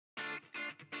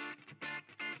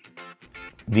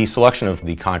The selection of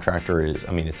the contractor is,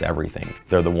 it's everything.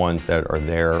 They're the ones that are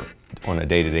there on a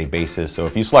day-to-day basis. So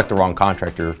if you select the wrong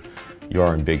contractor, you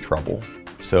are in big trouble.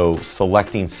 So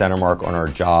selecting CentiMark on our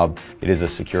job, it is a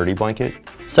security blanket.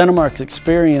 CentiMark's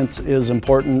experience is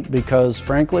important because,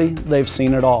 frankly, they've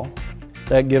seen it all.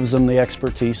 That gives them the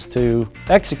expertise to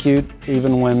execute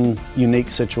even when unique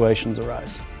situations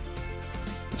arise.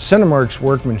 CentiMark's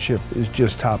workmanship is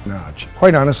just top-notch.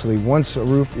 Quite honestly, once a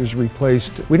roof is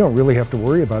replaced, we don't really have to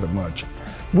worry about it much.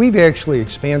 We've actually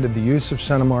expanded the use of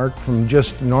CentiMark from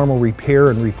just normal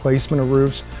repair and replacement of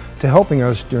roofs to helping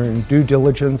us during due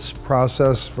diligence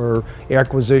process for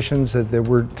acquisitions that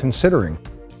we're considering.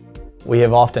 We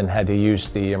have often had to use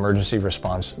the emergency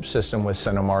response system with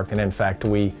CentiMark, and in fact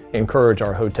we encourage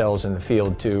our hotels in the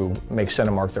field to make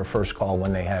CentiMark their first call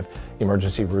when they have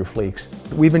emergency roof leaks.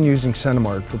 We've been using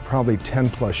CentiMark for probably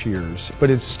 10+ years, but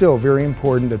it's still very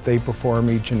important that they perform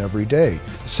each and every day.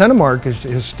 CentiMark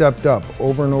has stepped up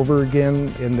over and over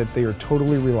again in that they are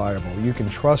totally reliable. You can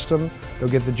trust them, they'll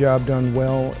get the job done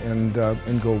well and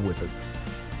go with it.